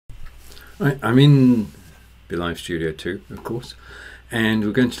I'm in BeLive Studio 2, of course, and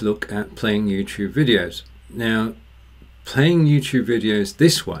we're going to look at playing YouTube videos. Now, playing YouTube videos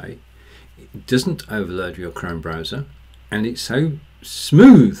this way, it doesn't overload your Chrome browser, and it's so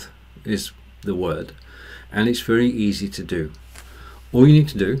smooth is the word, and it's very easy to do. All you need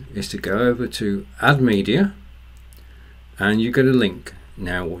to do is to go over to Add Media, and you get a link.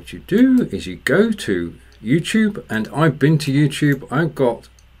 Now what you do is you go to YouTube, and I've been to YouTube. I've got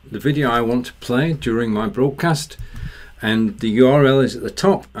the video I want to play during my broadcast, and the URL is at the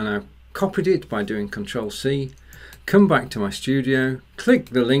top, and I've copied it by doing Control-C, come back to my studio, click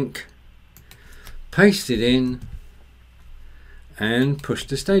the link, paste it in, and push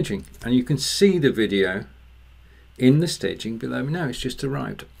to staging, and you can see the video in the staging below me now. It's just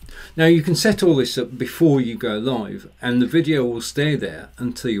arrived. Now you can set all this up before you go live, and the video will stay there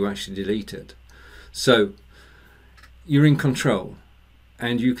until you actually delete it. So you're in control,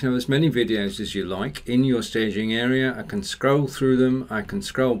 and you can have as many videos as you like in your staging area. I can scroll through them, I can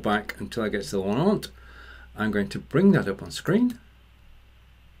scroll back until I get to the one I want. I'm going to bring that up on screen.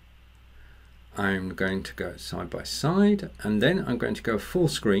 I'm going to go side by side, and then I'm going to go full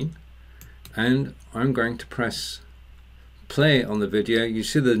screen, and I'm going to press play on the video. You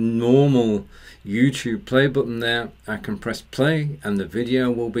see the normal YouTube play button there. I can press play and the video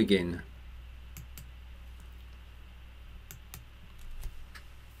will begin.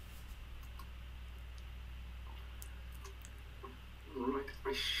 Right,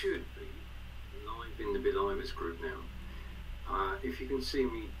 I should be live in the BeLivers group now. If you can see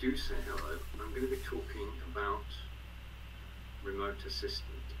me, do say hello. I'm going to be talking about remote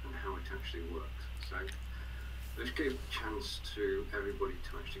assistant and how it actually works. So let's give a chance to everybody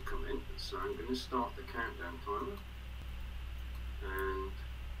to actually come in. So I'm going to start the countdown timer, and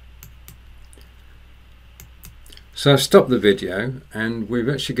so I've stopped the video, and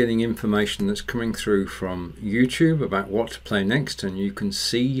we're actually getting information that's coming through from YouTube about what to play next, and you can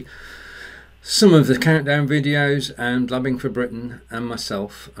see some of the countdown videos and Blabbing for Britain and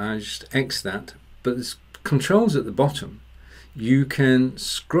myself. I just X that, but there's controls at the bottom. You can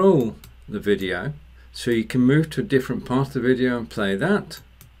scroll the video, so you can move to a different part of the video and play that.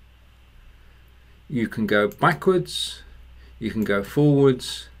 You can go backwards, you can go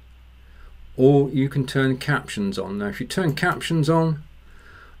forwards, or you can turn captions on. Now if you turn captions on,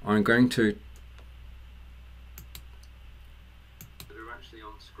 I'm going to that are actually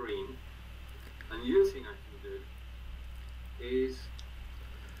on screen. And the other thing I can do is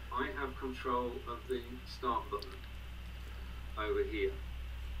I have control of the start button over here,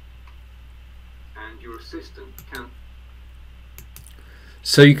 and your assistant can,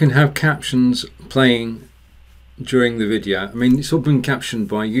 so you can have captions playing during the video. I mean, it's all been captioned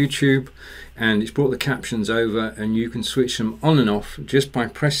by YouTube, and it's brought the captions over, and you can switch them on and off just by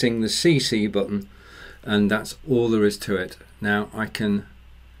pressing the CC button, and that's all there is to it. Now I can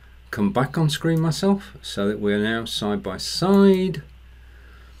come back on screen myself so that we're now side by side.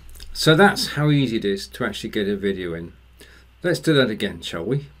 So that's how easy it is to actually get a video in. Let's do that again, shall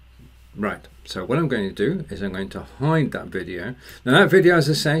we? Right, so what I'm going to do is I'm going to hide that video. Now that video, as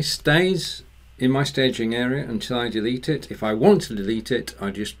I say, stays in my staging area until I delete it. If I want to delete it,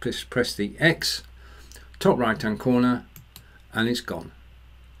 I just press the X, top right hand corner, and it's gone.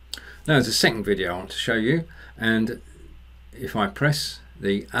 Now there's a second video I want to show you, and if I press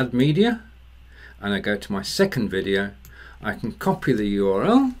the Add Media and I go to my second video, I can copy the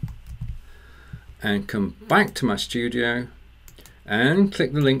URL and come back to my studio and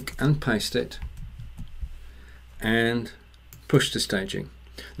click the link and paste it and push to staging.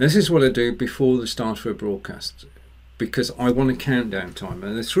 This is what I do before the start of a broadcast, because I want a countdown timer.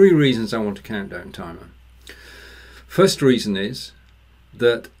 And there's three reasons I want a countdown timer. First reason is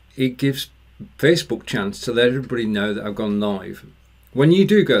that it gives Facebook a chance to let everybody know that I've gone live. When you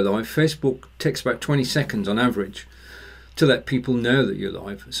do go live, Facebook takes about 20 seconds on average to let people know that you're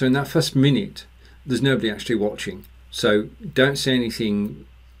live. So in that first minute, there's nobody actually watching. So don't say anything,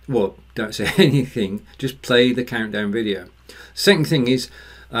 well, don't say anything, just play the countdown video. Second thing is,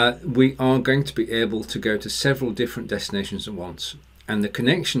 we are going to be able to go to several different destinations at once. And the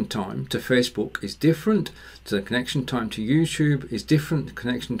connection time to Facebook is different to the connection time to YouTube, is different, the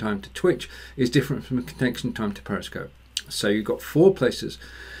connection time to Twitch is different from the connection time to Periscope. So you've got 4 places,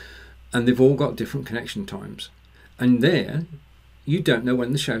 and they've all got different connection times. And there, you don't know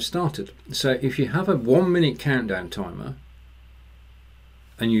when the show started. So if you have a 1-minute countdown timer,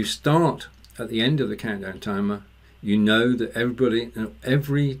 and you start at the end of the countdown timer, you know that everybody,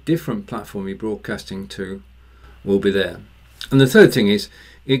 every different platform you're broadcasting to will be there. And the third thing is,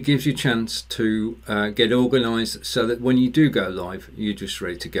 it gives you a chance to get organized so that when you do go live, you're just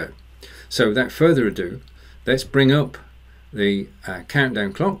ready to go. So without further ado, let's bring up the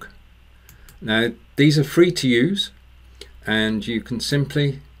countdown clock. Now, these are free to use, and you can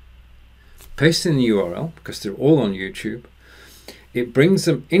simply paste in the URL because they're all on YouTube. It brings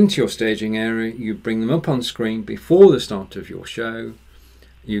them into your staging area. You bring them up on screen before the start of your show.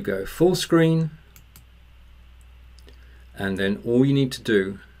 You go full screen, and then all you need to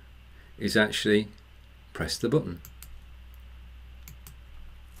do is actually press the button.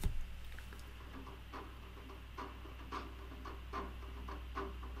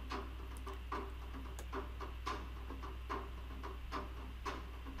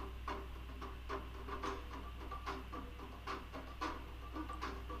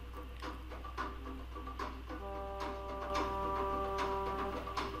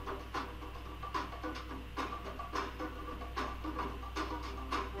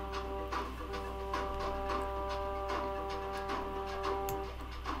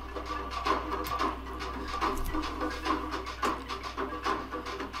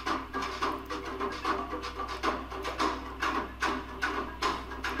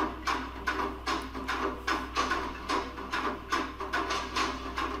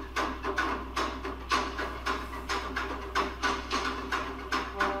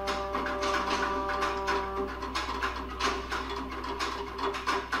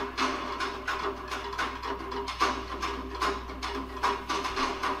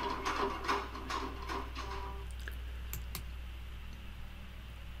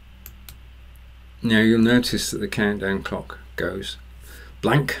 Now you'll notice that the countdown clock goes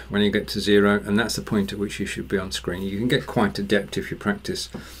blank when you get to 0, and that's the point at which you should be on screen. You can get quite adept if you practice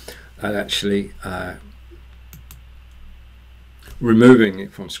at actually removing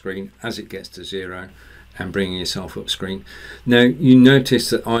it from screen as it gets to 0 and bringing yourself up screen. Now you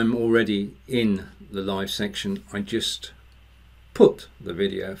notice that I'm already in the live section. I just put the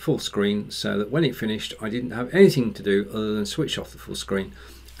video full screen so that when it finished I didn't have anything to do other than switch off the full screen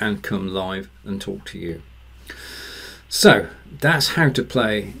and come live and talk to you. So that's how to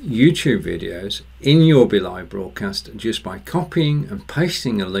play YouTube videos in your BeLive broadcast, just by copying and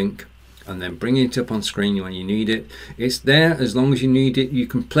pasting a link and then bringing it up on screen when you need it. It's there as long as you need it. You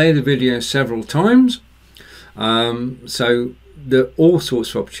can play the video several times. So there are all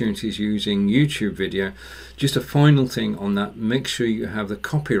sorts of opportunities using YouTube video. Just a final thing on that, make sure you have the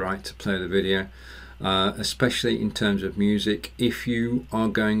copyright to play the video. Especially in terms of music. If you are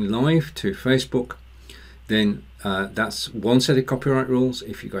going live to Facebook, then that's one set of copyright rules.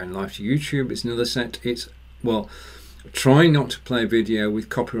 If you're going live to YouTube, it's another set. It's, well, try not to play video with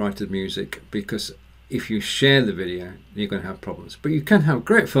copyrighted music, because if you share the video, you're going to have problems. But you can have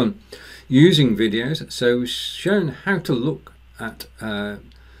great fun using videos. So we've shown how to look at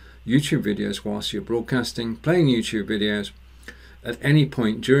YouTube videos whilst you're broadcasting, playing YouTube videos. At any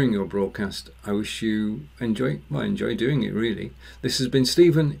point during your broadcast, I wish you enjoy doing it, really. This has been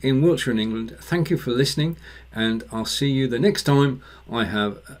Stephen in Wiltshire in England. Thank you for listening, and I'll see you the next time I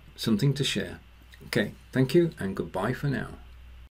have something to share. Okay, thank you and goodbye for now.